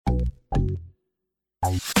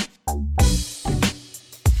As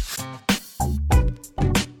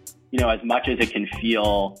much as it can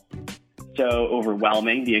feel so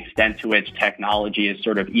overwhelming, the extent to which technology is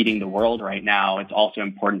sort of eating the world right now, it's also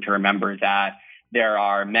important to remember that there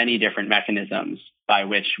are many different mechanisms by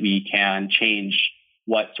which we can change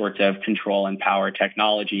what sorts of control and power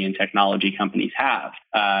technology and technology companies have.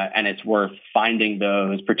 And it's worth finding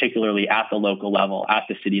those, particularly at the local level, at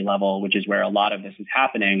the city level, which is where a lot of this is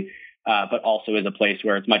happening, but also is a place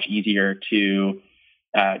where it's much easier to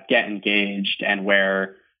get engaged and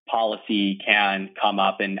where policy can come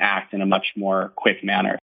up and act in a much more quick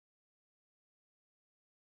manner.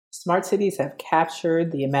 Smart cities have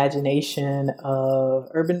captured the imagination of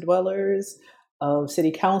urban dwellers, of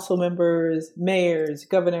city council members, mayors,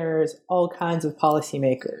 governors, all kinds of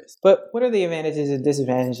policymakers. But what are the advantages and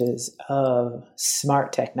disadvantages of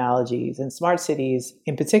smart technologies and smart cities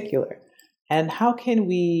in particular? And how can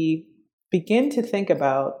we begin to think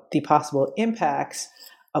about the possible impacts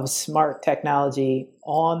of smart technology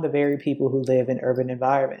on the very people who live in urban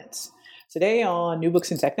environments? Today on New Books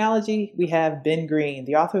in Technology, we have Ben Green,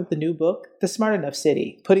 the author of the new book, The Smart Enough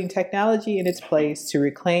City, Putting Technology in Its Place to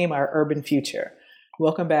Reclaim Our Urban Future.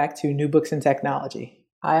 Welcome back to New Books in Technology.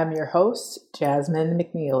 I am your host, Jasmine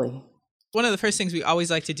McNeely. One of the first things we always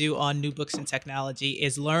like to do on New Books in Technology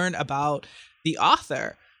is learn about the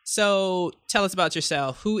author. So tell us about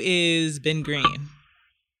yourself. Who is Ben Green?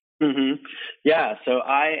 Yeah, so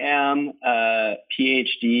I am a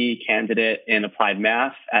PhD candidate in applied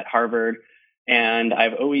math at Harvard, and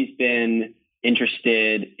I've always been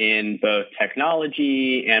interested in both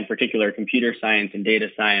technology and particular computer science and data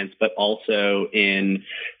science, but also in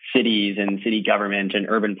cities and city government and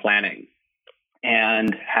urban planning,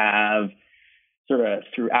 and have sort of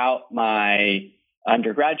throughout my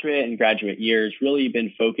undergraduate and graduate years really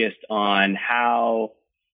been focused on how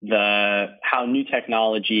new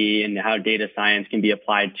technology and how data science can be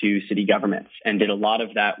applied to city governments, and did a lot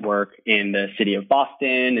of that work in the city of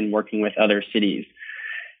Boston and working with other cities.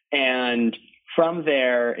 And from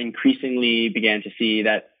there, increasingly began to see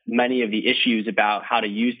that many of the issues about how to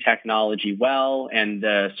use technology well and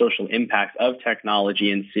the social impacts of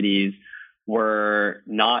technology in cities were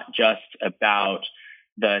not just about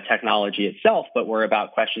the technology itself, but were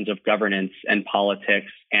about questions of governance and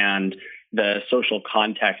politics and the social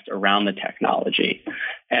context around the technology.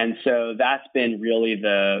 And so that's been really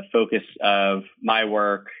the focus of my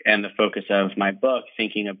work and the focus of my book,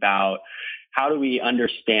 thinking about how do we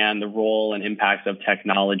understand the role and impacts of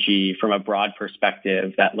technology from a broad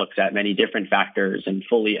perspective that looks at many different factors and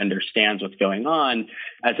fully understands what's going on,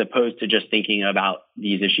 as opposed to just thinking about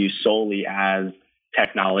these issues solely as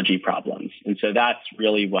technology problems. And so that's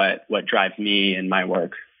really what drives me in my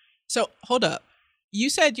work. So hold up. You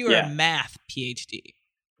said you were a math PhD.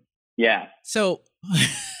 Yeah. So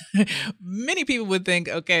many people would think,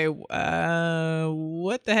 okay,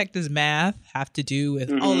 what the heck does math have to do with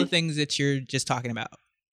all the things that you're just talking about?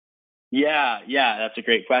 Yeah, that's a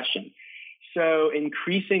great question. So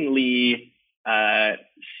increasingly,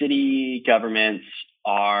 city governments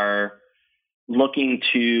are looking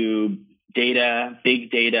to data, big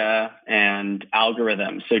data, and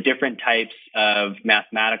algorithms. So different types of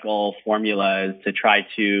mathematical formulas to try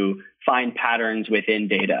to find patterns within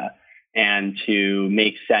data and to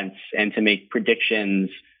make sense and to make predictions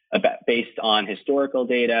based on historical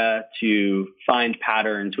data, to find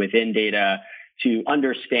patterns within data, to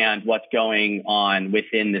understand what's going on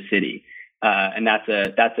within the city. And that's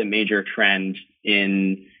a major trend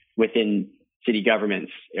within city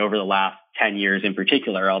governments over the last 10 years in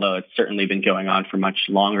particular, although it's certainly been going on for much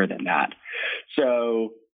longer than that.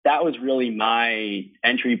 So that was really my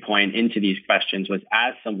entry point into these questions, was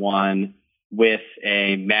as someone with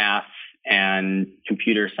a math and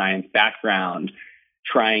computer science background,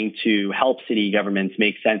 trying to help city governments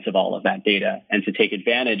make sense of all of that data and to take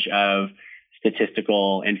advantage of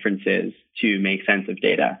statistical inferences to make sense of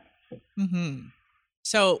data. Mm-hmm.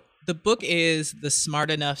 So the book is The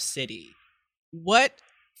Smart Enough City.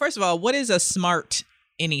 First of all, what is a smart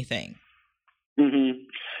anything?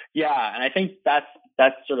 Yeah, and I think that's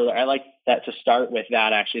sort of, I like that to start with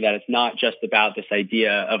that, actually, that it's not just about this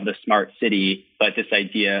idea of the smart city, but this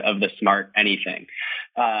idea of the smart anything.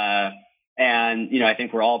 And, I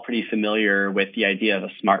think we're all pretty familiar with the idea of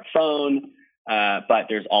a smartphone, but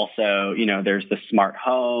there's also, there's the smart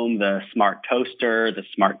home, the smart toaster, the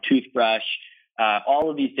smart toothbrush, all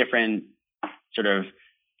of these different sort of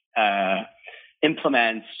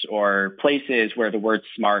implements or places where the word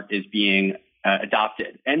smart is being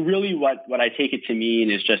adopted. And really what I take it to mean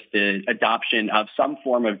is just the adoption of some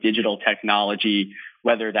form of digital technology,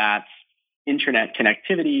 whether that's internet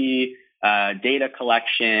connectivity, data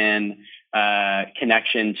collection,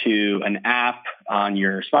 connection to an app on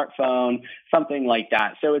your smartphone, something like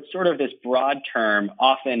that. So it's sort of this broad term,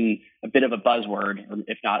 often a bit of a buzzword, or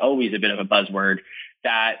if not always a bit of a buzzword,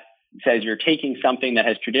 that says you're taking something that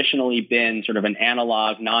has traditionally been sort of an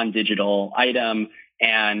analog, non-digital item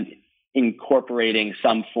and incorporating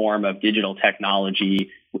some form of digital technology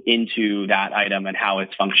into that item and how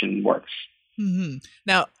its function works. Mm-hmm.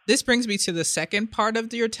 Now, this brings me to the second part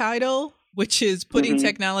of your title, which is putting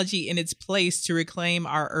technology in its place to reclaim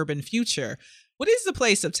our urban future. What is the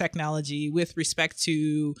place of technology with respect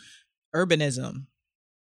to urbanism?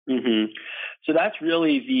 So that's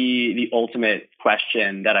really the ultimate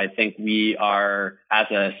question that I think we are, as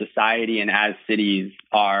a society and as cities,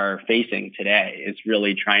 are facing today, is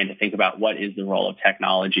really trying to think about what is the role of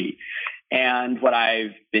technology. And what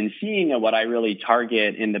I've been seeing and what I really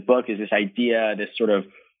target in the book is this idea, this sort of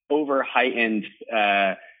over-heightened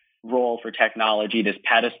role for technology, this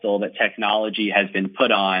pedestal that technology has been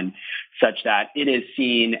put on, such that it is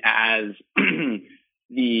seen as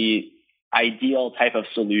the ideal type of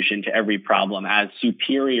solution to every problem, as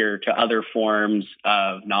superior to other forms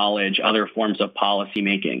of knowledge, other forms of policy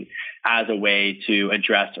making, as a way to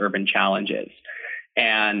address urban challenges.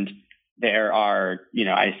 And there are,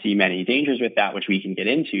 I see many dangers with that, which we can get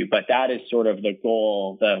into, but that is sort of the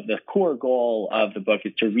goal. The core goal of the book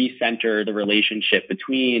is to recenter the relationship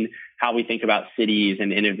between how we think about cities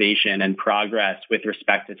and innovation and progress with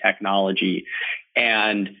respect to technology,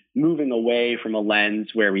 and moving away from a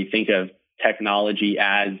lens where we think of technology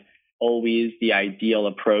as always the ideal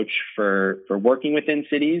approach for working within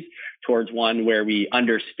cities, towards one where we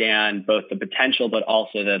understand both the potential but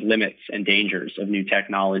also the limits and dangers of new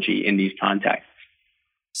technology in these contexts.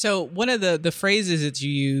 So one of the phrases that you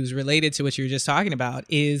use related to what you were just talking about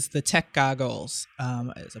is the tech goggles,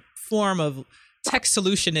 as a form of tech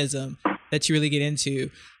solutionism that you really get into.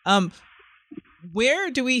 Where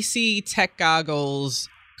do we see tech goggles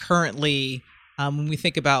currently when we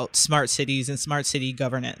think about smart cities and smart city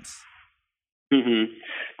governance?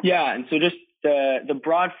 Yeah, and so just the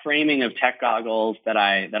broad framing of tech goggles that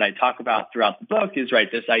I talk about throughout the book is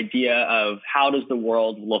this idea of how does the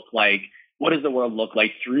world look like? What does the world look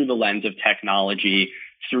like through the lens of technology,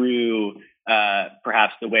 through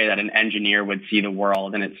perhaps the way that an engineer would see the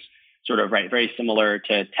world? And it's sort of very similar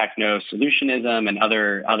to techno-solutionism, and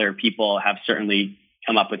other people have certainly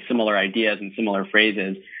come up with similar ideas and similar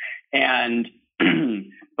phrases. And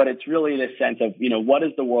but it's really this sense of, what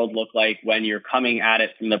does the world look like when you're coming at it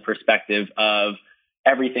from the perspective of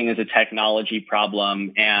everything is a technology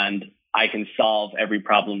problem and I can solve every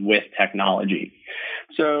problem with technology.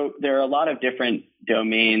 So there are a lot of different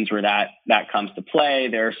domains where that comes to play.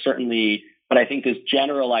 There are certainly, but I think this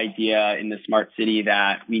general idea in the smart city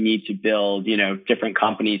that we need to build, different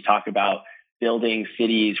companies talk about building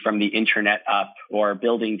cities from the internet up, or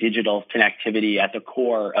building digital connectivity at the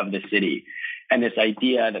core of the city. And this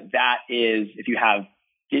idea that is, if you have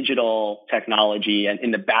digital technology and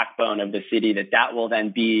in the backbone of the city, that will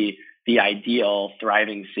then be the ideal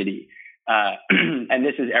thriving city. And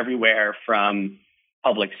this is everywhere from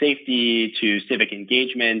public safety to civic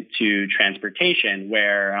engagement to transportation,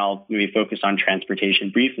 where I'll maybe focus on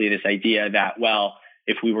transportation briefly, this idea that,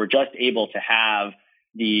 if we were just able to have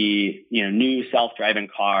the new self-driving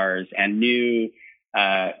cars and new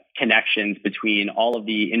connections between all of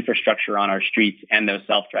the infrastructure on our streets and those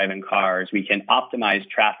self-driving cars, we can optimize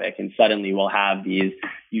traffic, and suddenly we'll have these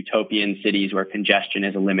utopian cities where congestion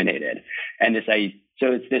is eliminated. And so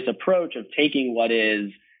it's this approach of taking what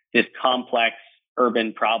is this complex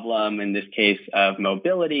urban problem, in this case of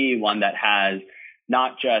mobility, one that has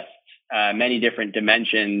not just many different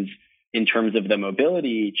dimensions in terms of the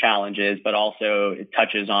mobility challenges, but also it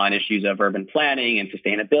touches on issues of urban planning and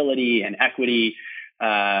sustainability and equity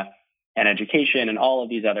and education and all of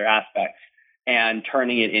these other aspects, and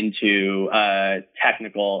turning it into a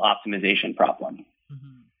technical optimization problem.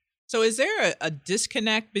 So is there a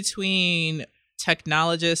disconnect between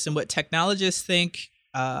technologists and what technologists think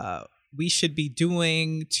we should be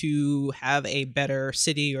doing to have a better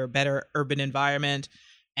city or better urban environment,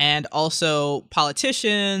 and also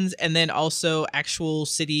politicians, and then also actual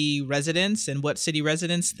city residents and what city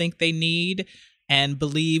residents think they need and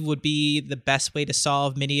believe would be the best way to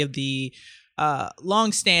solve many of the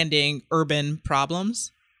longstanding urban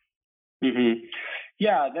problems?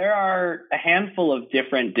 Yeah, there are a handful of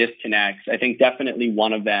different disconnects. I think definitely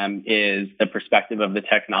one of them is the perspective of the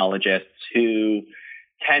technologists, who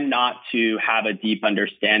tend not to have a deep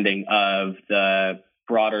understanding of the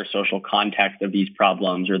broader social context of these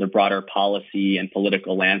problems or the broader policy and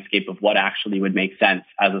political landscape of what actually would make sense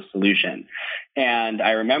as a solution. And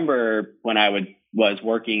I remember when I was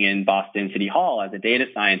working in Boston City Hall as a data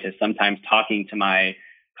scientist, sometimes talking to my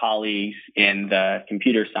colleagues in the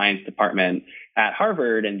computer science department at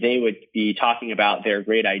Harvard, and they would be talking about their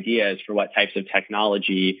great ideas for what types of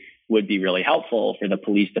technology would be really helpful for the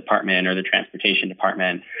police department or the transportation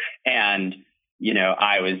department. And,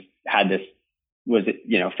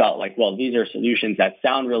 felt like, well, these are solutions that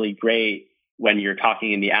sound really great when you're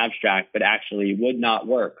talking in the abstract, but actually would not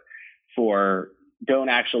work don't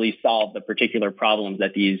actually solve the particular problems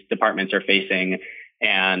that these departments are facing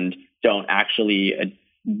and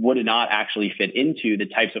would not actually fit into the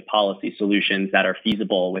types of policy solutions that are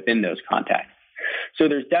feasible within those contexts. So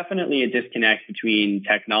there's definitely a disconnect between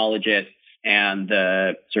technologists and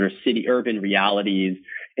the sort of urban realities.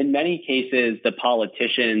 In many cases, the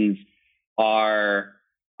politicians are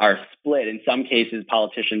split. In some cases,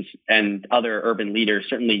 politicians and other urban leaders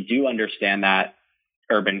certainly do understand that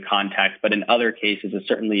urban context, but in other cases,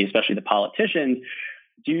 certainly, especially the politicians,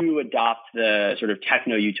 do adopt the sort of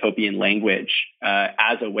techno-utopian language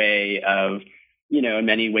as a way of, in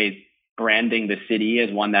many ways, branding the city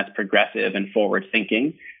as one that's progressive and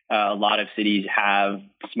forward-thinking. A lot of cities have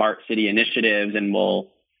smart city initiatives and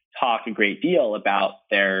will talk a great deal about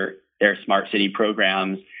their smart city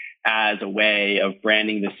programs as a way of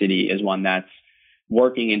branding the city as one that's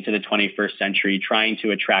working into the 21st century, trying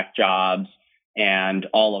to attract jobs and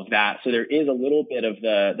all of that. So there is a little bit of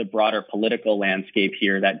the broader political landscape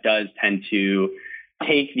here that does tend to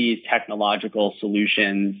take these technological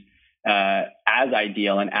solutions as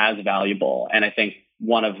ideal and as valuable. And I think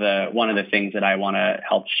one of the things that I want to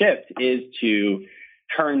help shift is to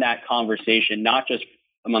turn that conversation not just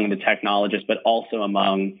among the technologists, but also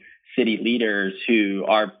among city leaders who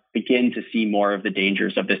begin to see more of the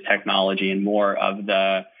dangers of this technology and more of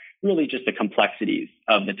the complexities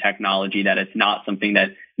of the technology, that it's not something that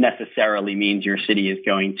necessarily means your city is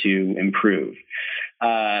going to improve.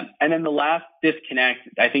 And then the last disconnect,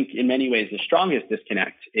 I think in many ways the strongest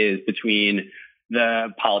disconnect, is between the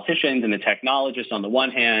politicians and the technologists on the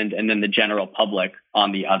one hand, and then the general public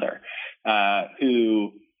on the other,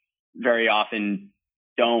 who very often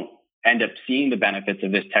don't end up seeing the benefits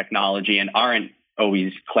of this technology and aren't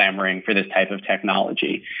always clamoring for this type of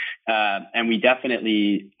technology. And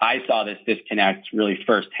I saw this disconnect really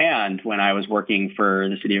firsthand when I was working for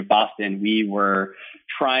the city of Boston. We were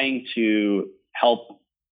trying to help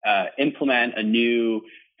implement a new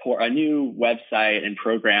website and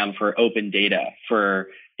program for open data, for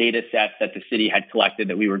data sets that the city had collected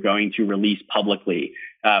that we were going to release publicly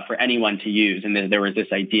for anyone to use. And there was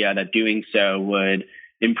this idea that doing so would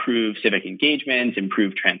improve civic engagement,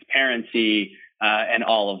 improve transparency, and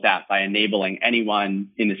all of that by enabling anyone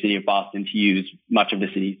in the city of Boston to use much of the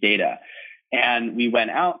city's data. And we went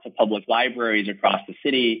out to public libraries across the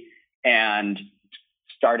city and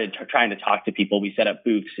started trying to talk to people. We set up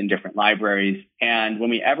booths in different libraries. And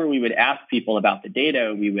whenever we would ask people about the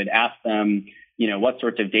data, we would ask them, what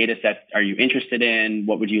sorts of data sets are you interested in?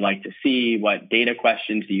 What would you like to see? What data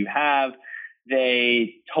questions do you have?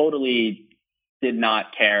 They totally did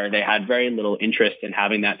not care. They had very little interest in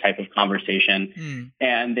having that type of conversation.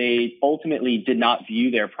 And they ultimately did not view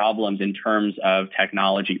their problems in terms of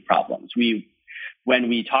technology problems. When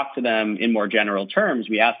we talked to them in more general terms,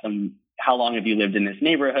 we asked them, how long have you lived in this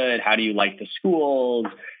neighborhood? How do you like the schools?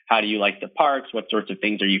 How do you like the parks? What sorts of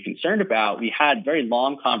things are you concerned about? We had very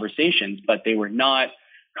long conversations, but they were not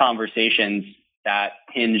conversations that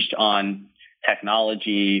hinged on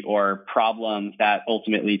technology or problems that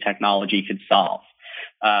ultimately technology could solve.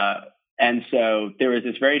 And so there was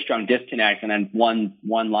this very strong disconnect. And then one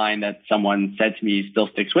line that someone said to me still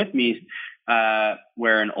sticks with me,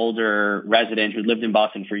 where an older resident who lived in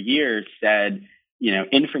Boston for years said,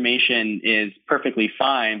 information is perfectly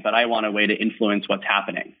fine, but I want a way to influence what's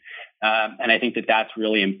happening. And I think that that's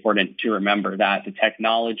really important to remember, that the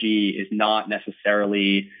technology is not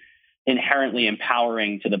necessarily inherently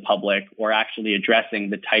empowering to the public or actually addressing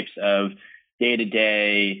the types of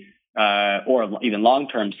day-to-day or even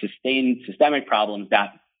long-term sustained systemic problems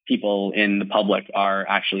that people in the public are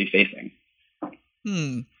actually facing.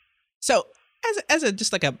 So as a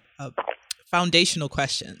foundational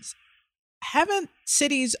questions, haven't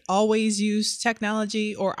cities always used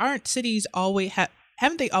technology, or aren't cities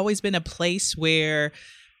haven't they always been a place where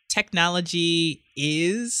technology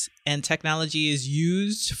is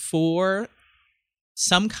used for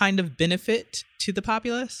some kind of benefit to the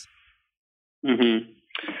populace? Mm-hmm.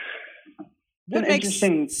 What makes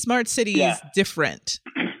smart cities different?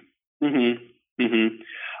 Mm-hmm. Mm-hmm.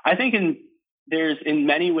 I think there's in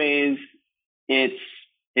many ways,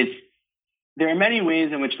 there are many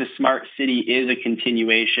ways in which the smart city is a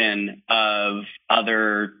continuation of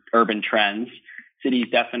other urban trends. Cities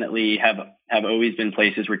definitely have always been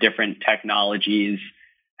places where different technologies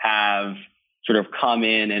have sort of come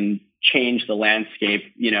in and changed the landscape.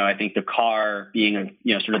 I think the car being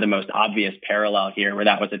sort of the most obvious parallel here, where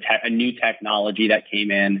that was a new technology that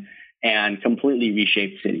came in and completely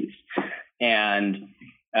reshaped cities. And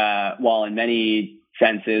while in many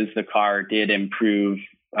senses the car did improve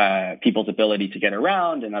people's ability to get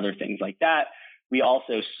around and other things like that, we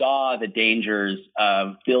also saw the dangers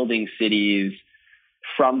of building cities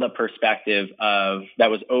from the perspective of that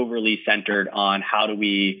was overly centered on how do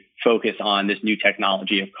we focus on this new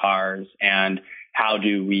technology of cars and how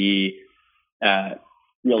do we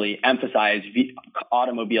really emphasize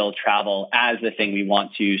automobile travel as the thing we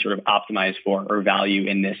want to sort of optimize for or value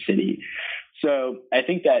in this city. So I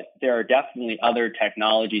think that there are definitely other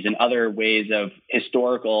technologies and other ways of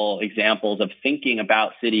historical examples of thinking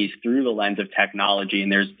about cities through the lens of technology.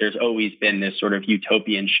 And there's always been this sort of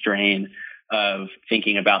utopian strain of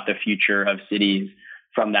thinking about the future of cities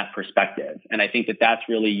from that perspective. And I think that that's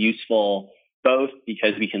really useful, both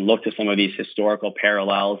because we can look to some of these historical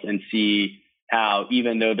parallels and see how,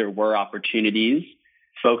 even though there were opportunities,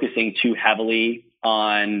 focusing too heavily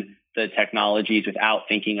on the technologies without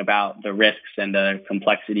thinking about the risks and the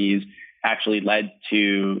complexities actually led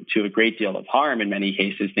to a great deal of harm in many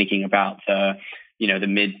cases, thinking about the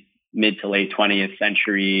mid to late 20th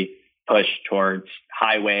century push towards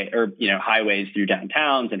highways through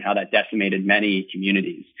downtowns and how that decimated many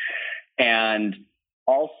communities. And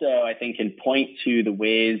also, I think, can point to the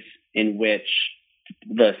ways in which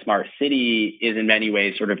the smart city is in many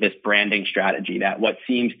ways sort of this branding strategy, that what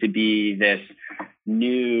seems to be this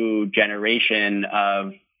new generation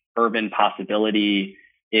of urban possibility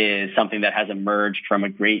is something that has emerged from a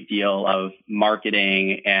great deal of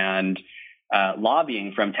marketing and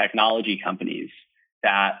lobbying from technology companies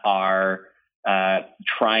that are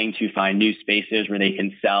trying to find new spaces where they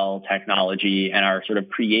can sell technology and are sort of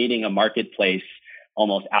creating a marketplace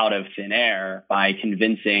almost out of thin air by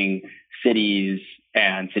convincing cities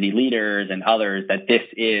and city leaders and others that this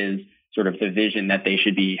is sort of the vision that they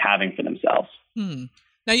should be having for themselves.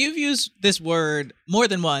 Now, you've used this word more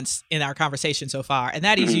than once in our conversation so far, and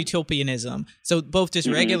that is utopianism. So both just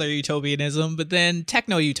regular utopianism, but then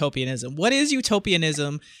techno-utopianism. What is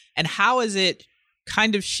utopianism, and how has it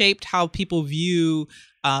kind of shaped how people view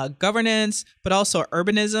governance, but also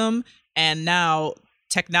urbanism, and now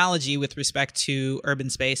technology with respect to urban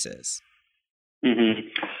spaces?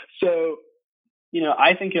 So,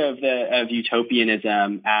 I think of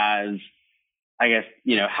utopianism as, I guess,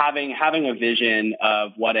 having a vision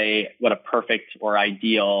of what a perfect or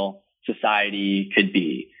ideal society could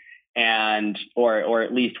be, and or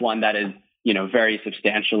at least one that is very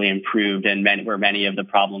substantially improved, and where many of the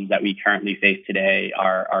problems that we currently face today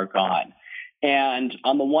are gone. And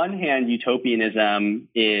on the one hand, utopianism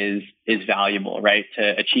is valuable, right?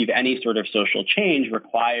 To achieve any sort of social change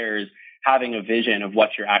requires having a vision of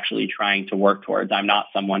what you're actually trying to work towards. I'm not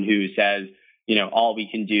someone who says, all we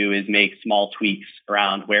can do is make small tweaks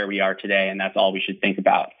around where we are today, and that's all we should think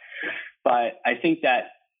about. But I think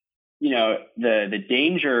that, the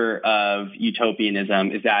danger of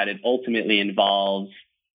utopianism is that it ultimately involves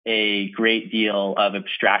a great deal of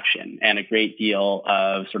abstraction and a great deal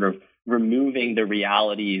of sort of removing the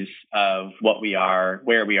realities of where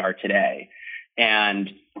we are today. And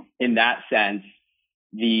in that sense,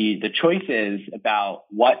 the choices about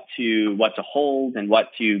what to hold and what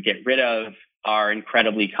to get rid of are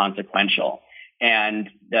incredibly consequential. And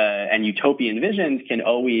utopian visions can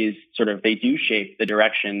always they do shape the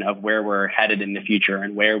direction of where we're headed in the future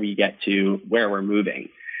and where we get to, where we're moving.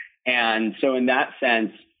 And so in that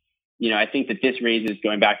sense, I think that this raises,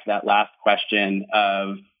 going back to that last question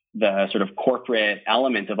of the sort of corporate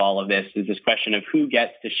element of all of this, is this question of who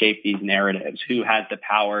gets to shape these narratives, who has the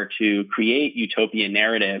power to create utopian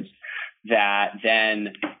narratives that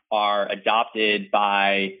then are adopted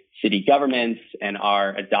by city governments and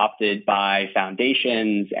are adopted by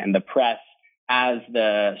foundations and the press as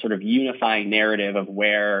the sort of unifying narrative of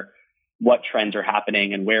what trends are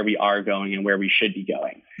happening and where we are going and where we should be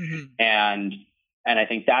going. And I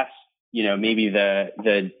think that's, maybe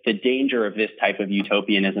the danger of this type of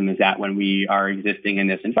utopianism is that when we are existing in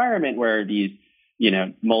this environment where these,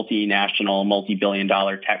 multinational,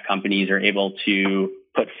 multi-billion-dollar tech companies are able to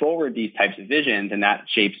put forward these types of visions, and that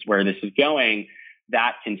shapes where this is going,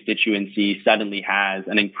 that constituency suddenly has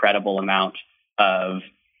an incredible amount of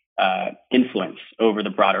influence over the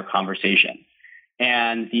broader conversation.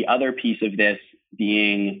 And the other piece of this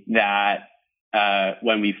being that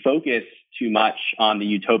when we focus too much on the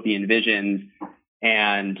utopian visions,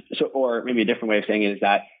 and so, or maybe a different way of saying it is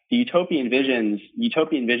that the utopian visions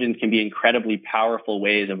can be incredibly powerful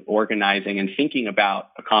ways of organizing and thinking about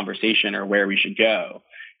a conversation or where we should go.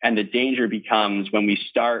 And the danger becomes when we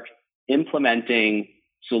start implementing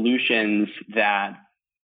solutions that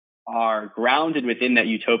are grounded within that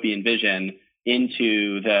utopian vision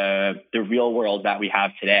into the real world that we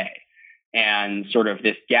have today. And sort of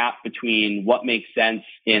this gap between what makes sense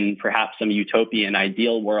in perhaps some utopian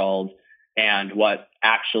ideal world and what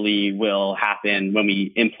actually will happen when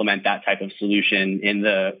we implement that type of solution in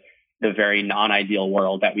the very non-ideal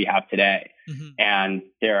world that we have today. Mm-hmm. And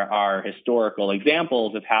there are historical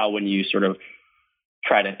examples of how when you sort of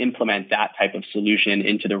try to implement that type of solution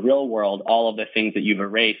into the real world, all of the things that you've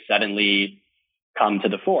erased suddenly come to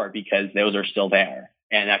the fore because those are still there.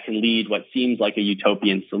 And that can lead what seems like a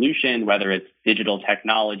utopian solution, whether it's digital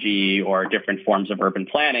technology or different forms of urban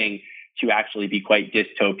planning, to actually be quite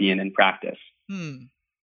dystopian in practice.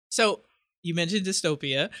 So you mentioned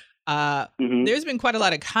dystopia. There's been quite a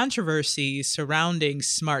lot of controversy surrounding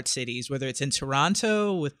smart cities, whether it's in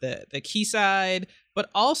Toronto with the Quayside, but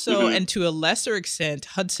also, and to a lesser extent,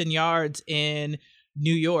 Hudson Yards in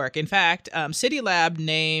New York. In fact, CityLab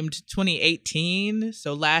named 2018,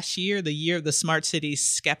 so last year, the year of the smart city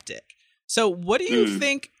skeptic. So what do you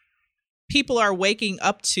think people are waking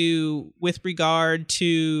up to with regard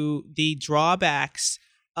to the drawbacks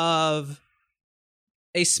of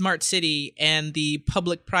a smart city and the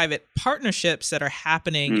public-private partnerships that are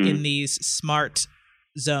happening in these smart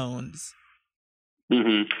zones?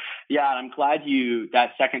 Yeah, I'm glad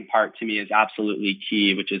that second part to me is absolutely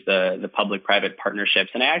key, which is the public-private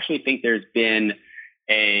partnerships. And I actually think there's been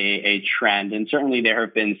a trend, and certainly there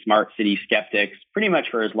have been smart city skeptics pretty much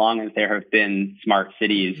for as long as there have been smart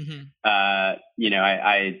cities.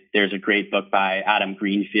 There's a great book by Adam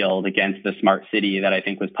Greenfield, Against the Smart City, that I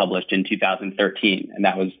think was published in 2013. And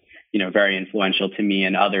that was, very influential to me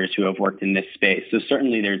and others who have worked in this space. So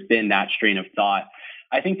certainly there's been that strain of thought.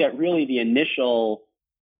 I think that really the initial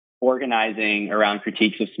organizing around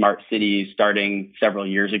critiques of smart cities starting several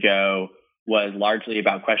years ago was largely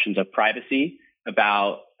about questions of privacy,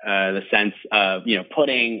 about the sense of,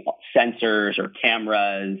 putting sensors or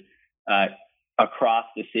cameras across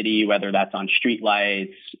the city, whether that's on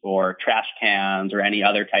streetlights or trash cans or any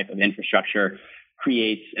other type of infrastructure,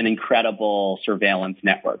 creates an incredible surveillance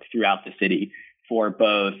network throughout the city for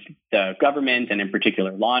both the government and in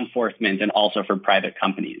particular law enforcement, and also for private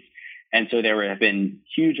companies. And so there have been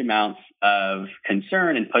huge amounts of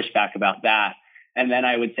concern and pushback about that. And then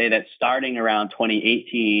I would say that starting around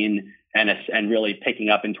 2018 and really picking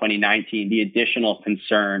up in 2019, the additional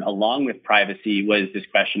concern along with privacy was this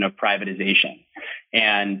question of privatization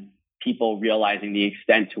and people realizing the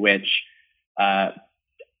extent to which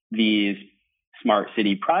these smart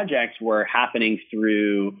city projects were happening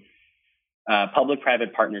through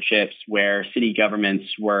public-private partnerships where city governments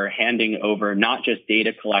were handing over not just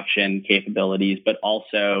data collection capabilities, but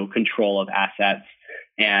also control of assets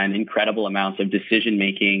and incredible amounts of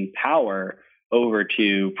decision-making power over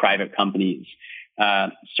to private companies.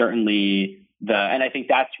 Certainly, and I think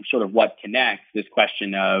that's sort of what connects this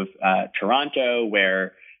question of Toronto,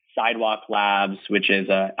 where Sidewalk Labs, which is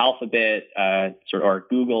an Alphabet or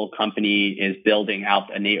Google company, is building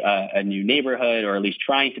out a new neighborhood, or at least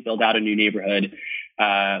trying to build out a new neighborhood,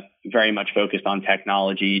 very much focused on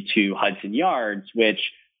technology, to Hudson Yards, which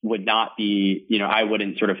would not be, I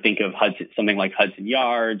wouldn't sort of think of something like Hudson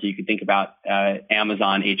Yards. You could think about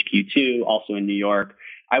Amazon HQ2, also in New York.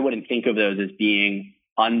 I wouldn't think of those as being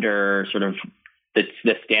under sort of the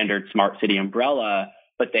standard smart city umbrella,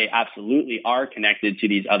 but they absolutely are connected to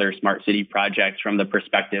these other smart city projects from the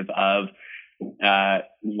perspective of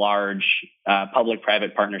large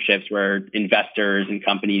public-private partnerships where investors and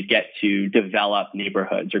companies get to develop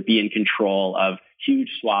neighborhoods or be in control of huge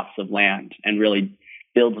swaths of land and really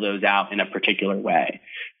build those out in a particular way.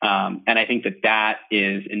 And I think that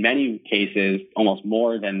is, in many cases, almost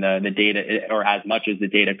more than the data, or as much as the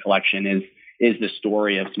data collection is the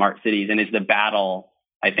story of smart cities, and is the battle,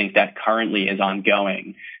 I think, that currently is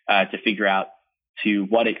ongoing to figure out to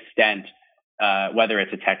what extent, whether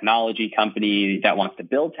it's a technology company that wants to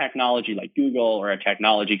build technology like Google, or a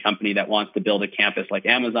technology company that wants to build a campus like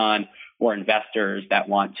Amazon, or investors that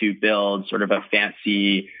want to build sort of a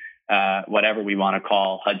fancy, whatever we want to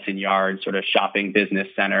call Hudson Yards, sort of shopping business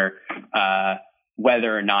center,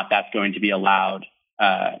 whether or not that's going to be allowed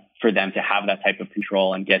for them to have that type of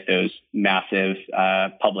control and get those massive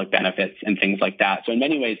public benefits and things like that. So in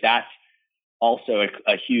many ways, that's also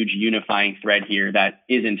a huge unifying thread here that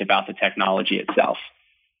isn't about the technology itself.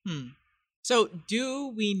 So, do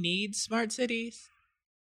we need smart cities?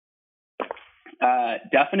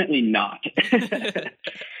 Definitely not.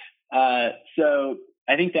 So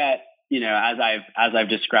I think that, as I've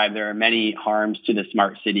described, there are many harms to the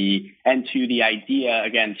smart city and to the idea,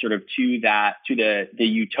 again, sort of to the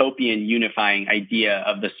utopian unifying idea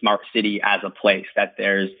of the smart city as a place that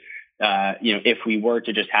there's, if we were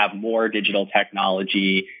to just have more digital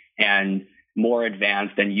technology and more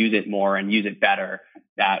advanced and use it more and use it better,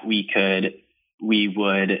 that we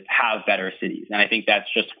would have better cities. And I think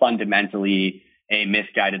that's just fundamentally a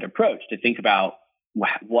misguided approach to think about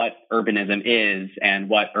what urbanism is and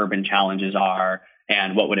what urban challenges are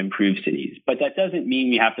and what would improve cities. But that doesn't mean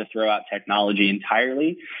we have to throw out technology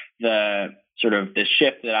entirely. The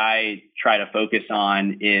shift that I try to focus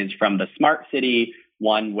on is from the smart city,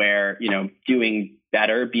 one where, doing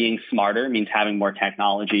better, being smarter means having more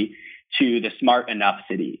technology, to the smart enough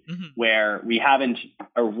city, where we haven't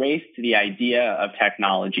erased the idea of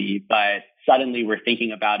technology, but suddenly we're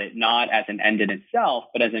thinking about it not as an end in itself,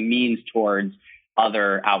 but as a means towards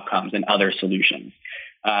other outcomes and other solutions.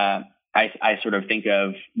 I sort of think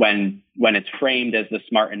of when it's framed as the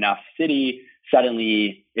smart enough city,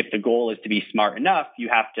 suddenly if the goal is to be smart enough, you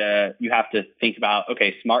have to think about,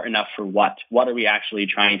 okay, smart enough for what? What are we actually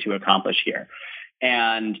trying to accomplish here?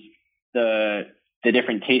 And the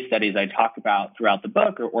different case studies I talk about throughout the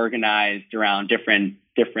book are organized around different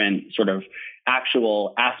sort of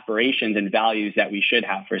actual aspirations and values that we should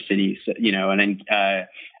have for cities.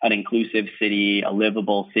 An inclusive city, a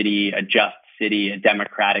livable city, a just city, a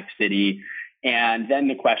democratic city. And then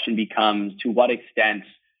the question becomes, to what extent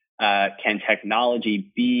can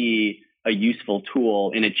technology be a useful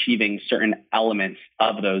tool in achieving certain elements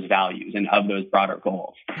of those values and of those broader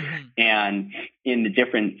goals? And in the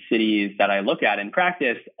different cities that I look at in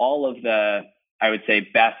practice, all of the, I would say,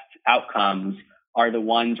 best outcomes are the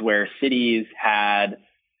ones where cities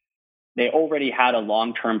they already had a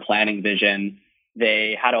long-term planning vision.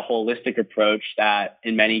 They had a holistic approach that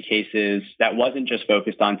in many cases that wasn't just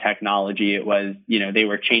focused on technology. It was, they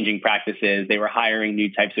were changing practices. They were hiring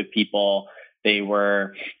new types of people. They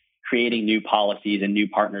were creating new policies and new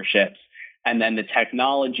partnerships. And then the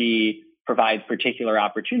technology provides particular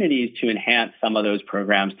opportunities to enhance some of those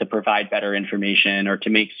programs, to provide better information or to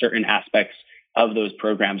make certain aspects of those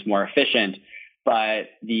programs more efficient. But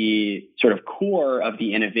the sort of core of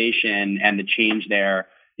the innovation and the change there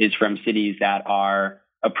is from cities that are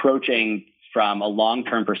approaching from a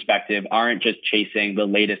long-term perspective, aren't just chasing the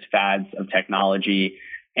latest fads of technology,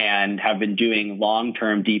 and have been doing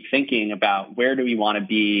long-term deep thinking about where do we want to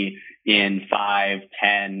be in 5,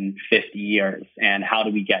 10, 50 years, and how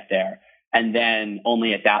do we get there? And then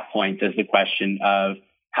only at that point does the question of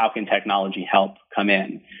how can technology help come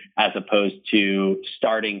in, as opposed to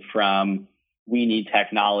starting from we need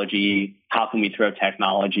technology, how can we throw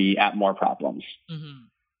technology at more problems?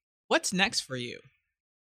 What's next for you?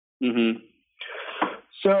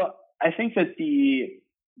 So I think that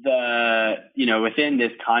within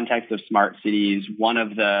this context of smart cities, one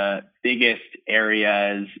of the biggest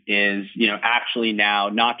areas is, actually now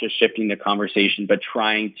not just shifting the conversation, but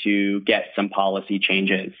trying to get some policy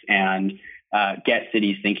changes and get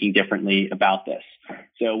cities thinking differently about this.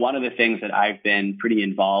 So one of the things that I've been pretty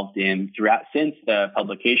involved in since the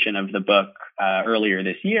publication of the book earlier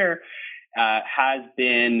this year has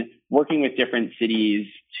been working with different cities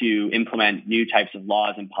to implement new types of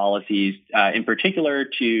laws and policies, in particular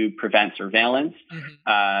to prevent surveillance.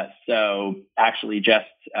 So actually just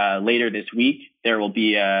later this week, there will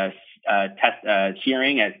be a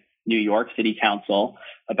hearing at New York City Council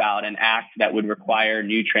about an act that would require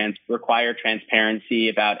transparency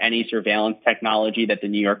about any surveillance technology that the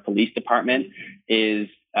New York Police Department is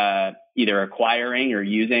either acquiring or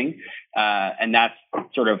using. And that's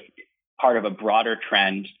sort of part of a broader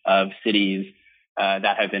trend of cities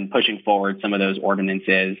that have been pushing forward some of those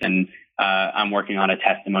ordinances. And I'm working on a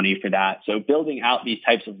testimony for that. So building out these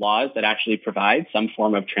types of laws that actually provide some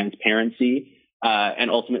form of transparency and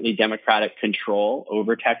ultimately democratic control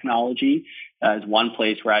over technology is one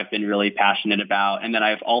place where I've been really passionate about. And then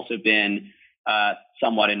I've also been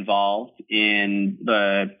somewhat involved in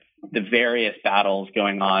the various battles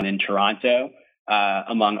going on in Toronto.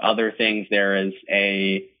 Among other things, there is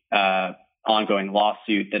a ongoing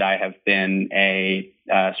lawsuit that I have been a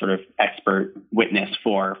sort of expert witness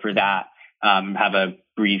for that. Have a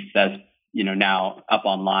brief that's now up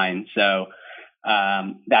online. So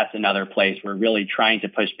that's another place we're really trying to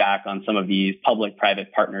push back on some of these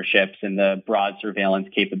public-private partnerships and the broad surveillance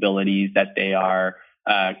capabilities that they are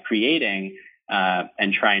creating,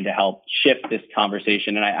 and trying to help shift this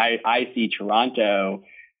conversation. And I see Toronto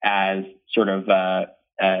as sort of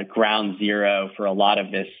ground zero for a lot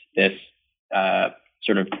of this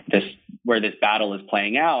where this battle is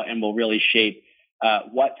playing out, and will really shape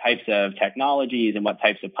what types of technologies and what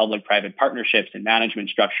types of public-private partnerships and management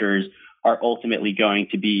structures are ultimately going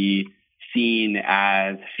to be seen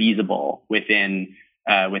as feasible within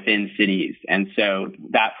cities. And so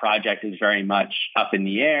that project is very much up in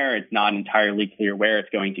the air. It's not entirely clear where it's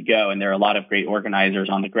going to go. And there are a lot of great organizers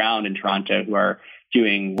on the ground in Toronto who are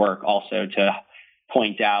doing work also to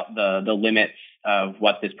point out the limits of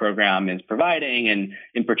what this program is providing, and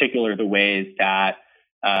in particular, the ways that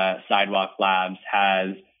Sidewalk Labs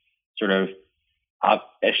has sort of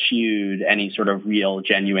eschewed any sort of real,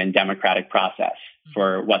 genuine democratic process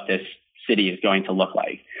for what this city is going to look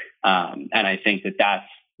like. And I think that that's,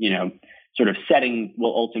 sort of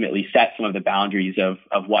will ultimately set some of the boundaries of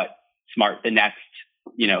what the next,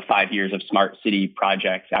 5 years of smart city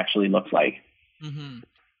projects actually looks like. Mm-hmm.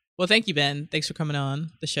 Well, thank you, Ben. Thanks for coming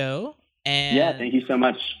on the show. And yeah, thank you so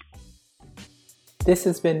much. This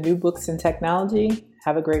has been New Books in Technology.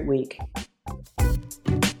 Have a great week.